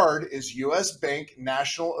this card is U.S. Bank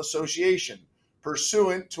National Association,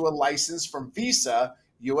 pursuant to a license from Visa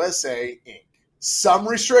USA, Inc. Some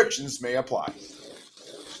restrictions may apply.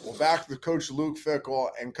 Well, back to Coach Luke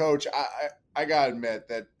Fickell. And Coach, I got to admit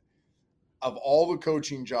that of all the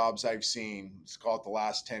coaching jobs I've seen, let's call it the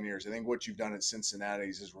last 10 years, I think what you've done at Cincinnati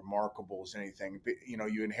is as remarkable as anything.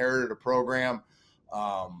 You inherited a program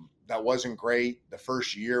that wasn't great. The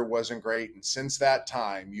first year wasn't great. And since that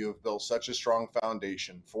time, you have built such a strong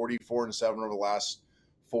foundation, 44-7 over the last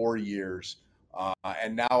 4 years.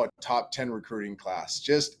 And now a top 10 recruiting class.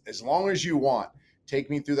 Just as long as you want, take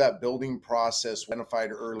me through that building process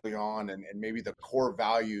identified early on and maybe the core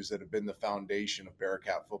values that have been the foundation of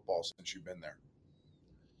Bearcat football since you've been there.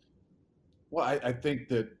 Well, I think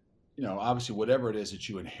that, obviously whatever it is that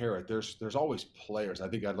you inherit, there's always players. I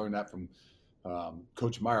think I learned that from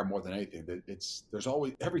Coach Meyer more than anything, that there's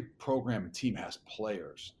always, every program and team has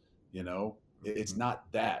players, It's not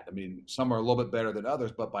that. I mean, some are a little bit better than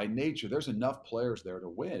others, but by nature, there's enough players there to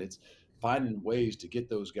win. It's finding ways to get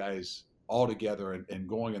those guys all together and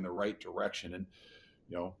going in the right direction. And,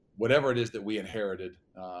 whatever it is that we inherited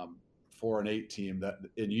for an 8 team, that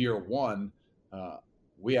in year one,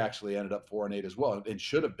 we actually ended up 4-8 as well. It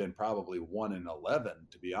should have been probably 1-11,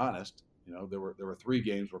 to be honest. There were 3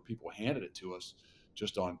 games where people handed it to us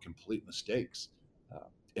just on complete mistakes.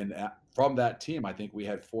 And from that team, I think we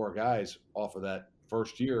had 4 guys off of that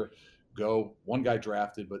first year go. 1 guy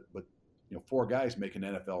drafted, but 4 guys make an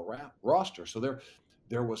NFL roster. So there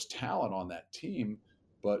was talent on that team,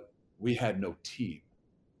 but we had no team.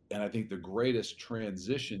 And I think the greatest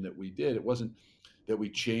transition that we did, it wasn't that we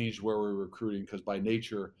changed where we were recruiting, because by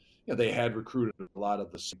nature, they had recruited a lot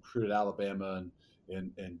of the recruited Alabama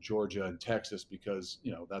and Georgia and Texas, because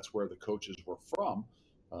that's where the coaches were from.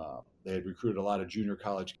 They had recruited a lot of junior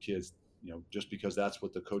college kids, just because that's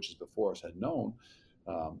what the coaches before us had known.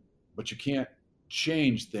 But you can't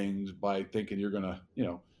change things by thinking you're going to,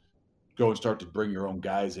 go and start to bring your own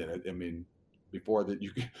guys in. I mean, before that,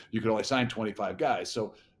 you could only sign 25 guys.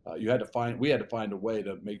 So we had to find a way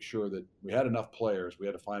to make sure that we had enough players. We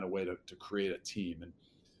had to find a way to create a team. And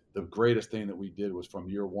the greatest thing that we did was, from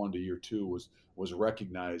year 1 to year 2, was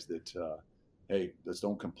recognize that, hey, let's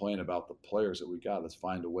don't complain about the players that we got. Let's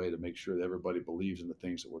find a way to make sure that everybody believes in the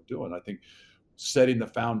things that we're doing. I think setting the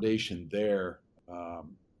foundation there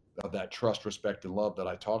of that trust, respect, and love that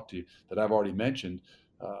I talked to you, that I've already mentioned,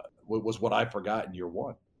 was what I forgot in year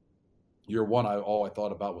 1. Year 1, all I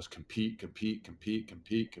thought about was compete.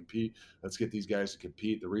 Let's get these guys to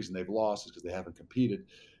compete. The reason they've lost is because they haven't competed.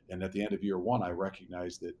 And at the end of year 1, I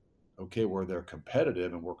recognized that, okay, where they're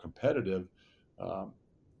competitive and we're competitive,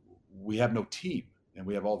 we have no team, and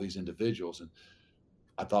we have all these individuals. And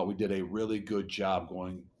I thought we did a really good job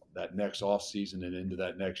going that next off season and into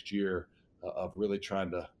that next year of really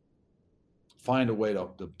trying to find a way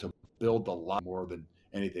to build the lot more than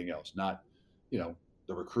anything else. Not,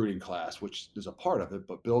 the recruiting class, which is a part of it,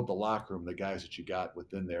 but build the locker room, the guys that you got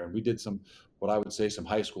within there. And we did what I would say, some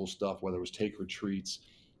high school stuff, whether it was take retreats,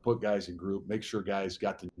 put guys in group, make sure guys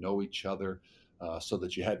got to know each other, so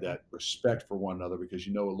that you had that respect for one another because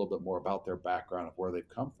you know a little bit more about their background of where they've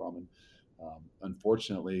come from. And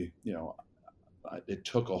unfortunately, it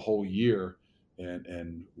took a whole year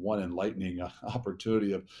and one enlightening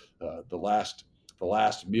opportunity of the last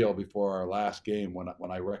meal before our last game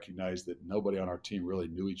when I recognized that nobody on our team really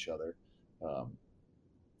knew each other.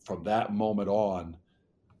 From that moment on,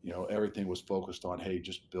 everything was focused on, hey,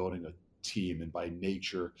 just building a team. And by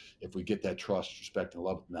nature, if we get that trust, respect, and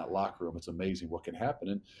love in that locker room, it's amazing what can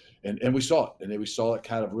happen. And we saw it. And then we saw it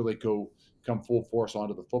kind of really come full force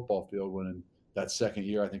onto the football field when in that second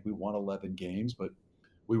year, I think we won 11 games, but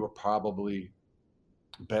we were probably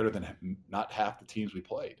better than not half the teams we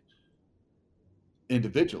played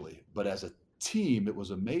individually. But as a team, it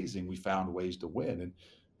was amazing. We found ways to win. And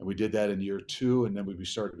we did that in year 2. And then we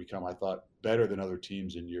started to become, I thought, better than other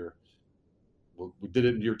teams we did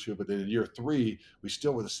it in year 2, but then in year 3, we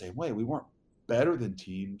still were the same way. We weren't better than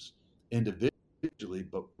teams individually,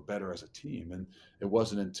 but better as a team. And it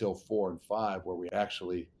wasn't until 4 and 5 where we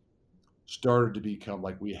actually started to become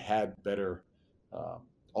like we had better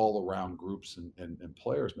all around groups and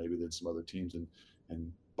players maybe than some other teams.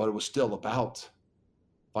 But it was still about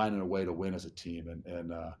finding a way to win as a team.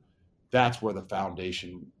 And that's where the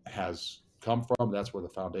foundation has come from. That's where the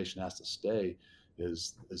foundation has to stay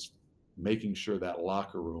is making sure that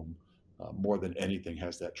locker room, more than anything,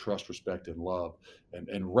 has that trust, respect, and love,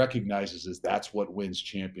 and recognizes that's what wins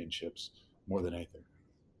championships more than anything.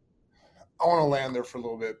 I want to land there for a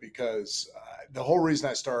little bit because the whole reason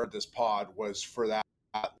I started this pod was for that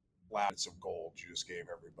last of gold you just gave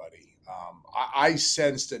everybody. I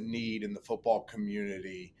sensed a need in the football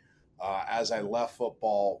community as I left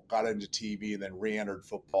football, got into TV, and then re-entered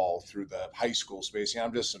football through the high school space.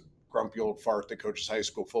 I'm just a grumpy old fart that coaches high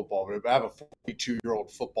school football, but I have a 42-year-old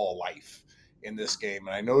football life in this game.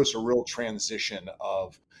 And I noticed a real transition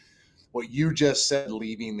of what you just said,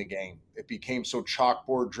 leaving the game. It became so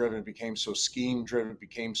chalkboard driven, it became so scheme driven, it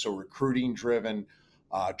became so recruiting driven,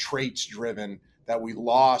 traits driven, that we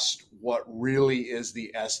lost what really is the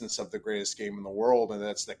essence of the greatest game in the world. And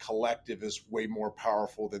that's the collective is way more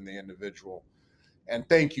powerful than the individual. And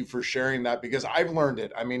thank you for sharing that because I've learned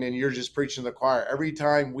it. I mean, and you're just preaching to the choir. Every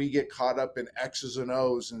time we get caught up in X's and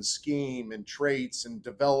O's and scheme and traits and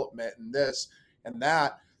development and this and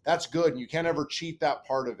that, that's good. And you can't ever cheat that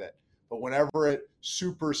part of it. But whenever it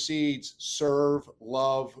supersedes serve,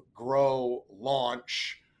 love, grow,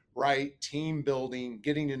 launch, right? Team building,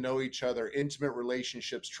 getting to know each other, intimate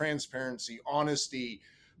relationships, transparency, honesty,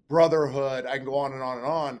 brotherhood, I can go on and on and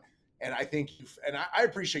on. And I think I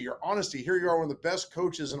appreciate your honesty. Here you are, one of the best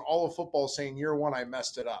coaches in all of football, saying year 1, I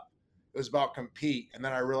messed it up. It was about compete. And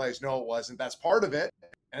then I realized, no, it wasn't. That's part of it.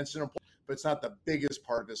 And it's an important, but it's not the biggest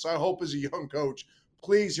part of it. So I hope as a young coach,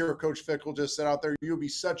 please hear Coach Fickell just said out there, you'll be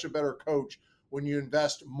such a better coach when you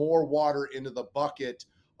invest more water into the bucket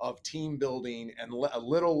of team building and a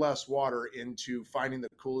little less water into finding the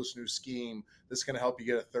coolest new scheme that's going to help you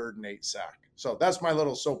get a 3rd and 8 sack. So that's my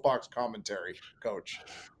little soapbox commentary, Coach.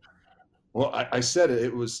 Well, I said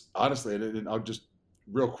it was honestly, and I'll just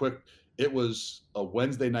real quick, it was a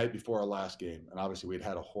Wednesday night before our last game. And obviously we'd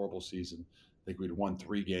had a horrible season. I think we'd won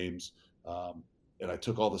 3 games. And I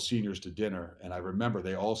took all the seniors to dinner, and I remember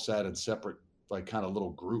they all sat in separate, like kind of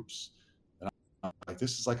little groups. And I'm like,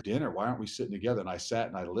 this is like dinner. Why aren't we sitting together? And I sat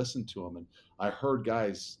and I listened to them, and I heard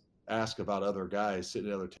guys ask about other guys sitting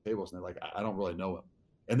at other tables, and they're like, I don't really know him.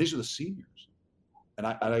 And these are the seniors. And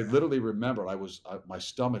I literally remember my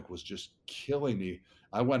stomach was just killing me.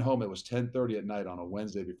 I went home. It was 10:30 at night on a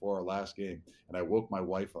Wednesday before our last game. And I woke my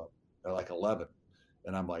wife up at like 11.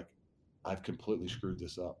 And I'm like, I've completely screwed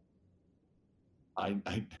this up. I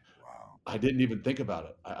didn't even think about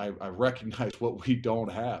it. I recognized what we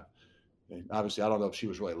don't have. And obviously, I don't know if she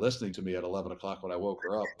was really listening to me at 11 o'clock when I woke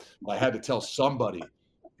her up. But I had to tell somebody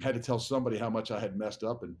how much I had messed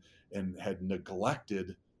up and had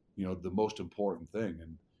neglected, the most important thing.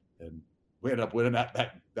 And we ended up winning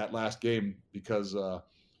that last game because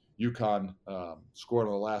UConn scored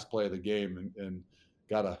on the last play of the game and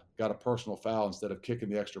got a personal foul instead of kicking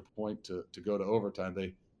the extra point to go to overtime.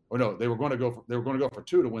 They were going to go for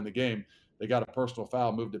 2 to win the game. They got a personal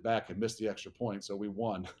foul, moved it back, and missed the extra point, so we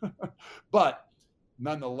won. But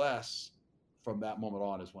nonetheless, from that moment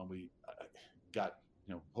on is when we got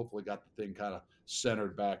hopefully got the thing kind of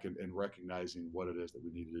centered back and recognizing what it is that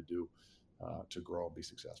we needed to do to grow and be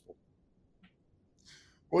successful.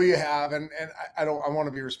 Well, you have, and I want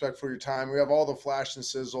to be respectful of your time. We have all the flash and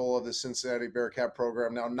sizzle of the Cincinnati Bearcat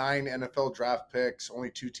program. Now 9 NFL draft picks, only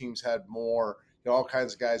 2 teams had more. All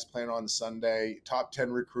kinds of guys playing on Sunday, top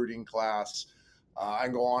 10 recruiting class. I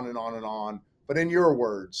can go on and on and on. But in your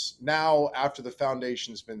words, now after the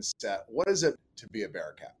foundation's been set, what is it to be a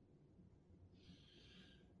Bearcat?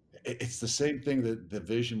 It's the same thing that the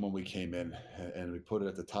vision when we came in, and we put it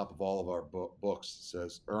at the top of all of our books. It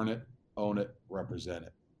says, earn it, own it, represent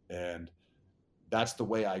it. And that's the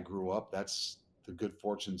way I grew up. That's the good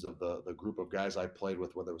fortunes of the group of guys I played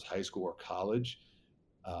with, whether it was high school or college.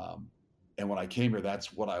 And when I came here,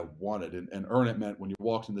 that's what I wanted. And earn it meant when you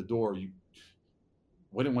walked in the door,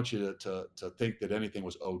 we didn't want you to think that anything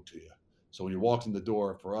was owed to you. So when you walked in the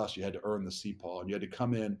door, for us, you had to earn the CPAW, and you had to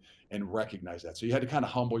come in and recognize that. So you had to kind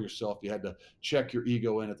of humble yourself. You had to check your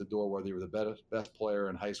ego in at the door, whether you were the best player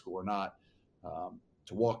in high school or not,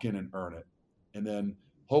 to walk in and earn it. And then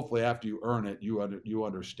hopefully after you earn it, you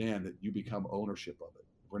understand that you become ownership of it.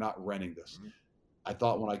 We're not renting this. Mm-hmm. I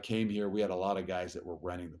thought when I came here, we had a lot of guys that were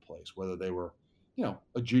renting the place, whether they were,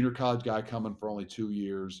 a junior college guy coming for only 2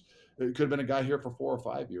 years. It could have been a guy here for 4 or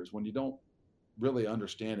 5 years. When you don't really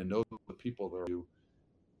understand and know the people that are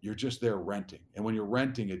you're just there renting. And when you're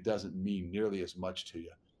renting, it doesn't mean nearly as much to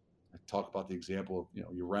you. I talk about the example of,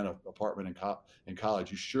 you rent an apartment in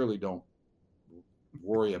college. You surely don't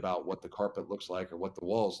worry about what the carpet looks like or what the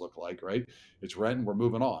walls look like, right? It's rent and we're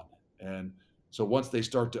moving on. And so once they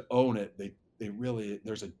start to own it, they really,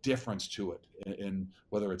 there's a difference to it in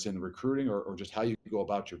whether it's in recruiting or just how you go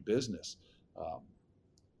about your business.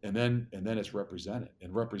 And then it's represent it.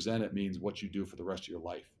 And represent it means what you do for the rest of your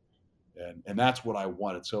life. And that's what I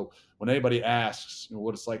wanted. So when anybody asks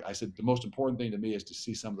what it's like, I said, the most important thing to me is to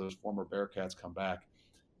see some of those former Bearcats come back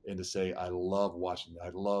and to say, I love watching it. I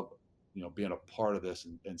love being a part of this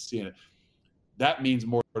and seeing it. That means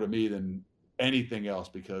more to me than anything else,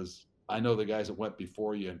 because I know the guys that went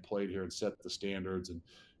before you and played here and set the standards and,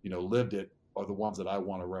 lived it are the ones that I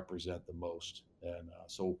want to represent the most. And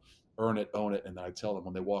so earn it, own it. And then I tell them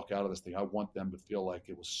when they walk out of this thing, I want them to feel like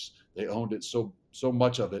they owned it so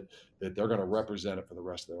much of it that they're going to represent it for the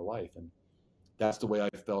rest of their life. And that's the way I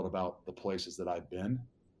felt about the places that I've been.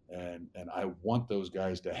 And I want those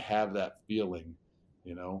guys to have that feeling,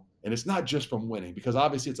 and it's not just from winning, because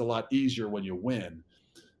obviously it's a lot easier when you win,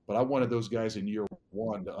 but I wanted those guys in year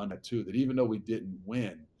one to understand too, that even though we didn't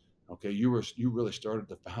win, okay, you really started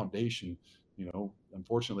the foundation.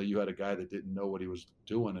 Unfortunately you had a guy that didn't know what he was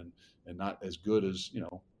doing and not as good as,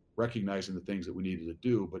 recognizing the things that we needed to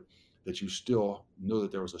do, but that you still know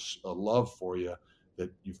that there was a love for you,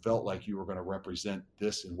 that you felt like you were going to represent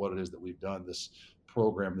this and what it is that we've done, this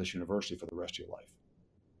program, this university, for the rest of your life.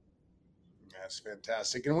 That's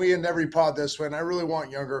fantastic. And we end every pod this way, and I really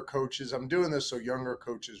want younger coaches. I'm doing this so younger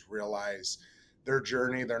coaches realize their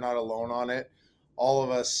journey. They're not alone on it. All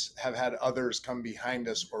of us have had others come behind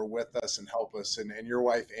us or with us and help us. And your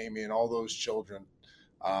wife, Amy, and all those children,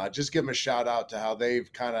 just give them a shout out to how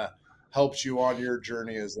they've kind of helped you on your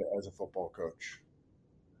journey as a football coach.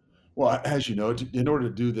 Well, as you know, in order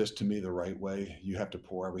to do this to me the right way, you have to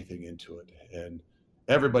pour everything into it. And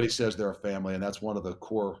everybody says they're a family, and that's one of the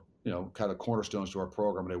core, kind of cornerstones to our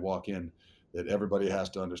program. When they walk in, that everybody has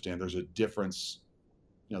to understand there's a difference,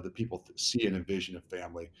 that people see and envision a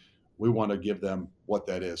family. We want to give them what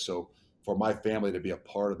that is. So for my family to be a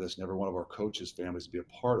part of this, and every one of our coaches' families to be a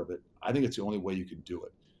part of it, I think it's the only way you can do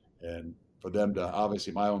it. And for them to,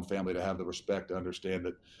 obviously my own family, to have the respect to understand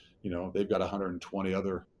that, they've got 120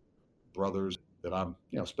 other brothers that I'm,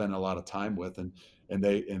 spending a lot of time with, and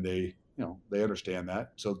they they understand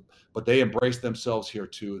that. So, but they embrace themselves here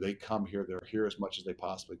too. They come here, they're here as much as they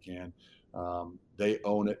possibly can. They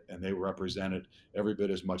own it and they represent it every bit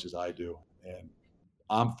as much as I do. And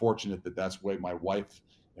I'm fortunate that that's the way my wife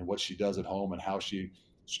and what she does at home and how she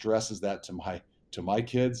stresses that to my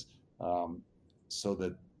kids, so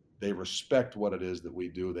that they respect what it is that we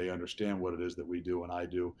do. They understand what it is that we do and I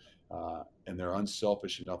do. And they're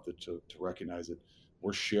unselfish enough to recognize that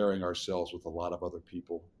we're sharing ourselves with a lot of other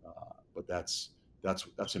people. But that's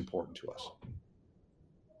important to us.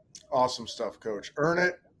 Awesome stuff, Coach. Earn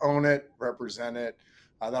it, own it, represent it.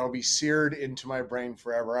 That'll be seared into my brain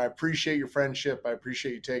forever. I appreciate your friendship. I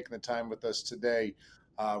appreciate you taking the time with us today.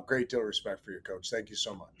 Great deal of respect for you, Coach. Thank you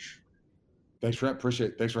so much. Thanks, Trent.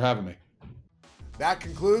 Appreciate it. Thanks for having me. That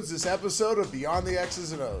concludes this episode of Beyond the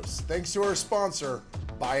X's and O's. Thanks to our sponsor,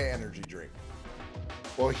 Baya Energy Drink.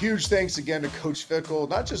 Well, huge thanks again to Coach Fickell,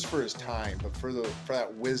 not just for his time, but for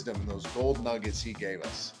that wisdom and those gold nuggets he gave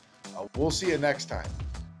us. We'll see you next time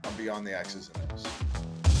on Beyond the X's and O's.